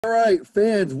All right,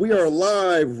 fans, we are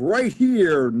live right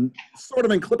here, sort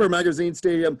of in Clipper Magazine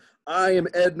Stadium. I am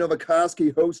Ed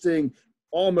Novakoski, hosting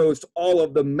almost all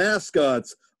of the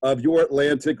mascots of your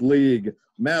Atlantic League.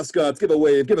 Mascots, give a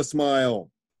wave, give a smile.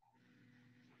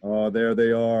 Oh, there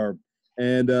they are.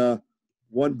 And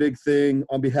one big thing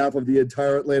on behalf of the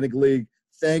entire Atlantic League,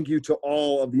 thank you to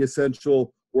all of the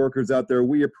essential workers out there.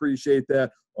 We appreciate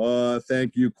that.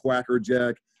 Thank you,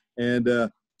 QuackerJack. And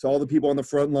to all the people on the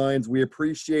front lines, we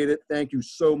appreciate it. Thank you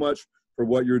so much for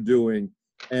what you're doing.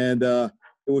 And it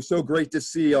was so great to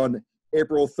see on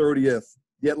April 30th,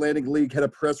 the Atlantic League had a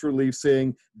press release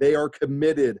saying they are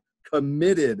committed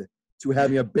to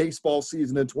having a baseball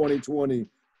season in 2020.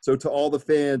 So to all the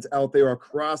fans out there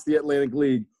across the Atlantic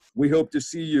League, we hope to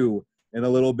see you in a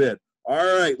little bit.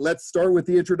 All right, let's start with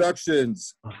the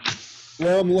introductions.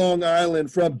 From Long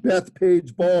Island, from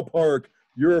Bethpage Ballpark,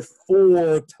 your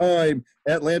four-time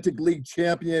Atlantic League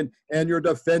champion and your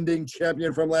defending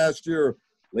champion from last year.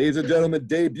 Ladies and gentlemen,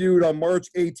 debuted on March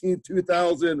 18,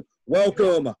 2000.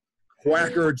 Welcome,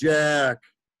 QuackerJack.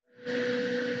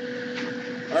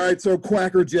 All right, so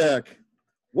QuackerJack,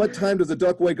 what time does a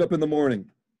duck wake up in the morning?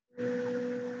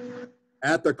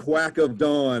 At the quack of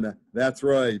dawn. That's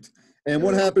right. And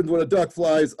what happens when a duck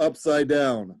flies upside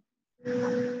down?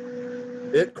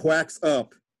 It quacks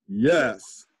up.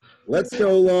 Yes. Let's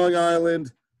go, Long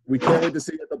Island. We can't wait to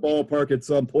see you at the ballpark at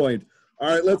some point. All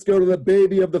right, let's go to the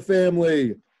baby of the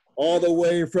family, all the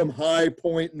way from High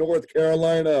Point, North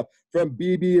Carolina, from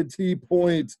BB&T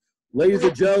Point. Ladies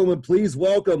and gentlemen, please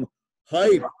welcome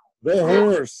Hype the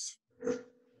horse.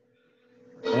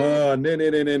 Nay.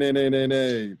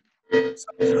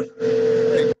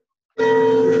 Hey,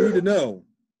 we need to know,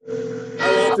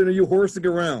 how often are you horsing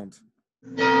around?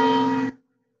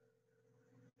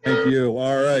 Thank you.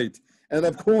 All right. And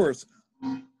of course,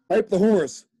 Hype the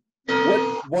horse.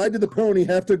 Why did the pony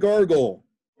have to gargle?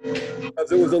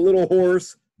 Because it was a little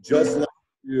horse just like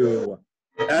you.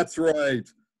 That's right.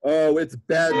 Oh, it's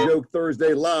Bad Joke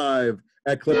Thursday live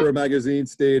at Clipper Magazine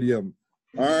Stadium.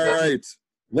 All right.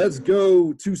 Let's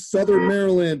go to Southern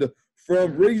Maryland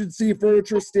from Regency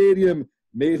Furniture Stadium.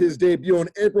 Made his debut on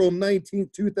April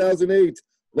 19, 2008.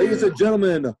 Ladies and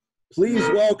gentlemen, please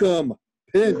welcome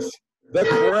Pinch the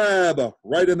Crab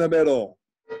right in the middle.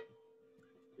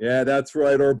 Yeah, that's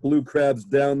right. Our blue crabs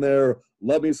down there.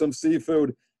 Love me some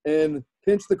seafood. And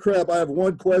Pinch the Crab, I have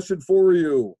one question for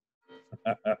you.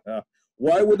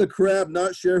 Why would the crab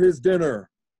not share his dinner?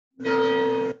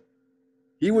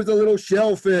 He was a little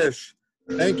shellfish.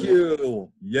 Thank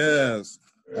you. Yes.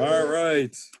 All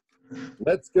right.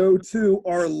 Let's go to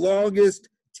our longest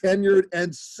tenured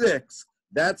and sixth.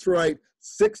 That's right.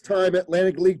 Six-time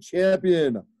Atlantic League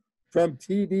champion from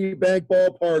TD Bank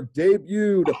Ballpark,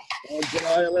 debuted on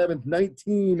July 11th,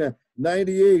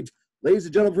 1998. Ladies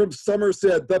and gentlemen from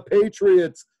Somerset, the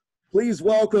Patriots, please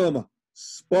welcome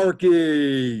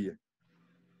Sparky.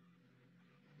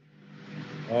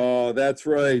 Oh, that's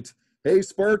right. Hey,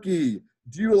 Sparky,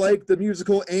 do you like the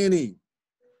musical Annie?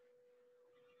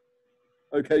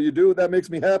 Okay, you do? That makes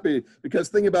me happy, because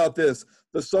think about this.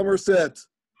 The Somerset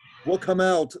will come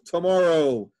out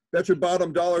tomorrow. Bet your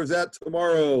bottom dollars at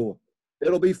tomorrow.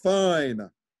 It'll be fine.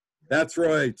 That's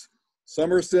right.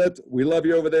 Somerset, we love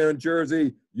you over there in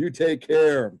Jersey. You take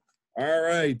care. All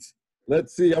right.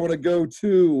 Let's see. I want to go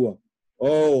to,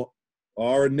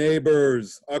 our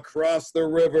neighbors across the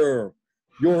river.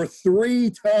 Your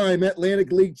three-time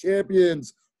Atlantic League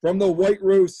champions from the White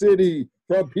Rose City,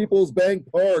 from People's Bank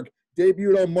Park,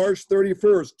 debuted on March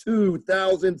 31st,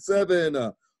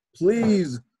 2007.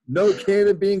 Please, no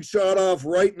cannon being shot off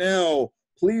right now.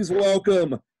 Please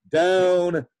welcome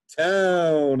Downtown.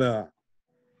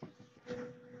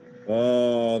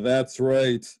 Oh, that's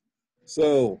right.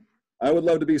 So I would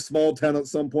love to be small town at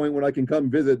some point when I can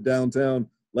come visit downtown.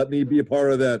 Let me be a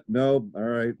part of that. No? All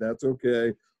right, that's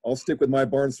okay. I'll stick with my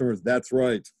Barnstormers. That's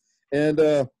right. And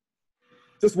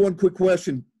just one quick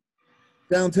question.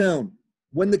 Downtown,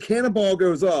 when the cannonball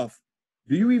goes off,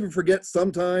 do you even forget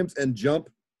sometimes and jump?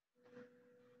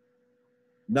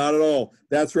 Not at all.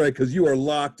 That's right, because you are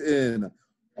locked in.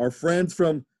 Our friends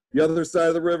from the other side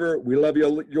of the river, we love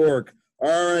you, York.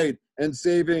 All right, and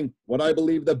saving what I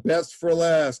believe the best for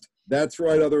last. That's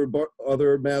right,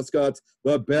 other mascots,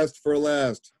 the best for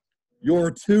last.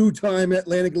 Your two-time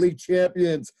Atlantic League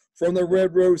champions from the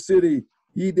Red Rose City.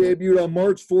 He debuted on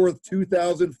March 4th,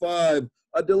 2005.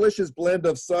 A delicious blend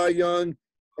of Cy Young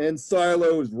and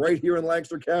Silos right here in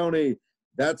Lancaster County.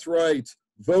 That's right.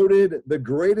 Voted the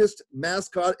greatest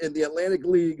mascot in the Atlantic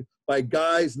League by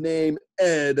guys named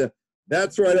Ed.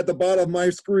 That's right, at the bottom of my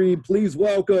screen. Please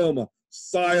welcome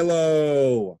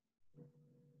Silo.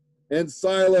 And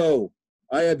Silo,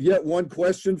 I have yet one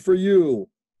question for you.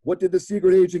 What did the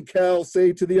secret agent Cal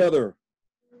say to the other?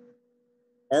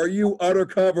 Are you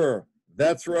undercover?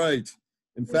 That's right.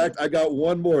 In fact, I got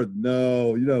one more.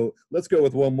 No, let's go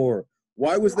with one more.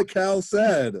 Why was the Cal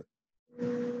sad?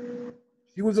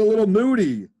 She was a little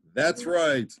moody. That's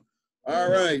right.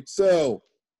 All right, so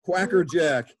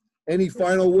QuackerJack, any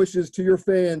final wishes to your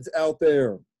fans out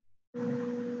there?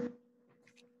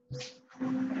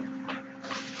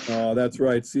 Oh, that's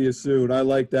right. See you soon. I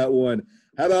like that one.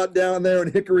 How about down there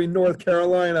in Hickory, North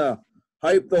Carolina?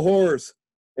 Hype the horse.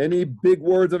 Any big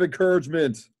words of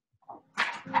encouragement?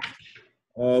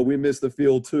 Oh, we missed the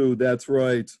field too. That's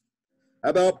right. How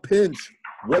about Pinch?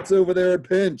 What's over there at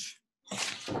Pinch?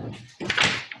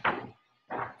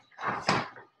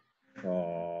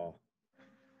 Oh,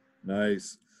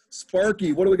 nice.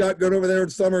 Sparky, what do we got going over there in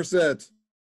Somerset?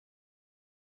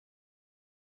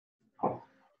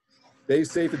 Stay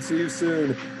safe and see you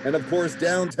soon. And of course,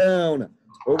 downtown,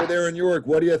 over there in York,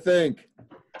 what do you think?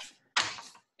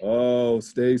 Oh,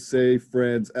 stay safe,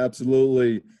 friends.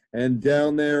 Absolutely. And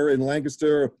down there in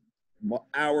Lancaster,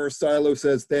 our Silo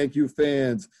says, thank you,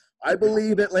 fans. I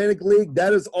believe Atlantic League,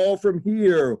 that is all from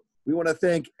here. We want to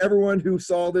thank everyone who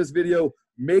saw this video.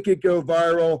 Make it go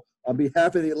viral. On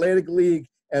behalf of the Atlantic League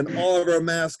and all of our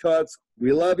mascots,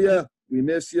 we love you, we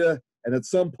miss you, and at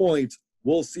some point,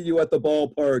 we'll see you at the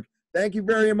ballpark. Thank you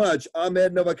very much. I'm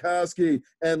Ed Novakoski,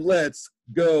 and let's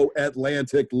go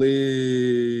Atlantic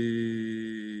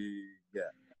League.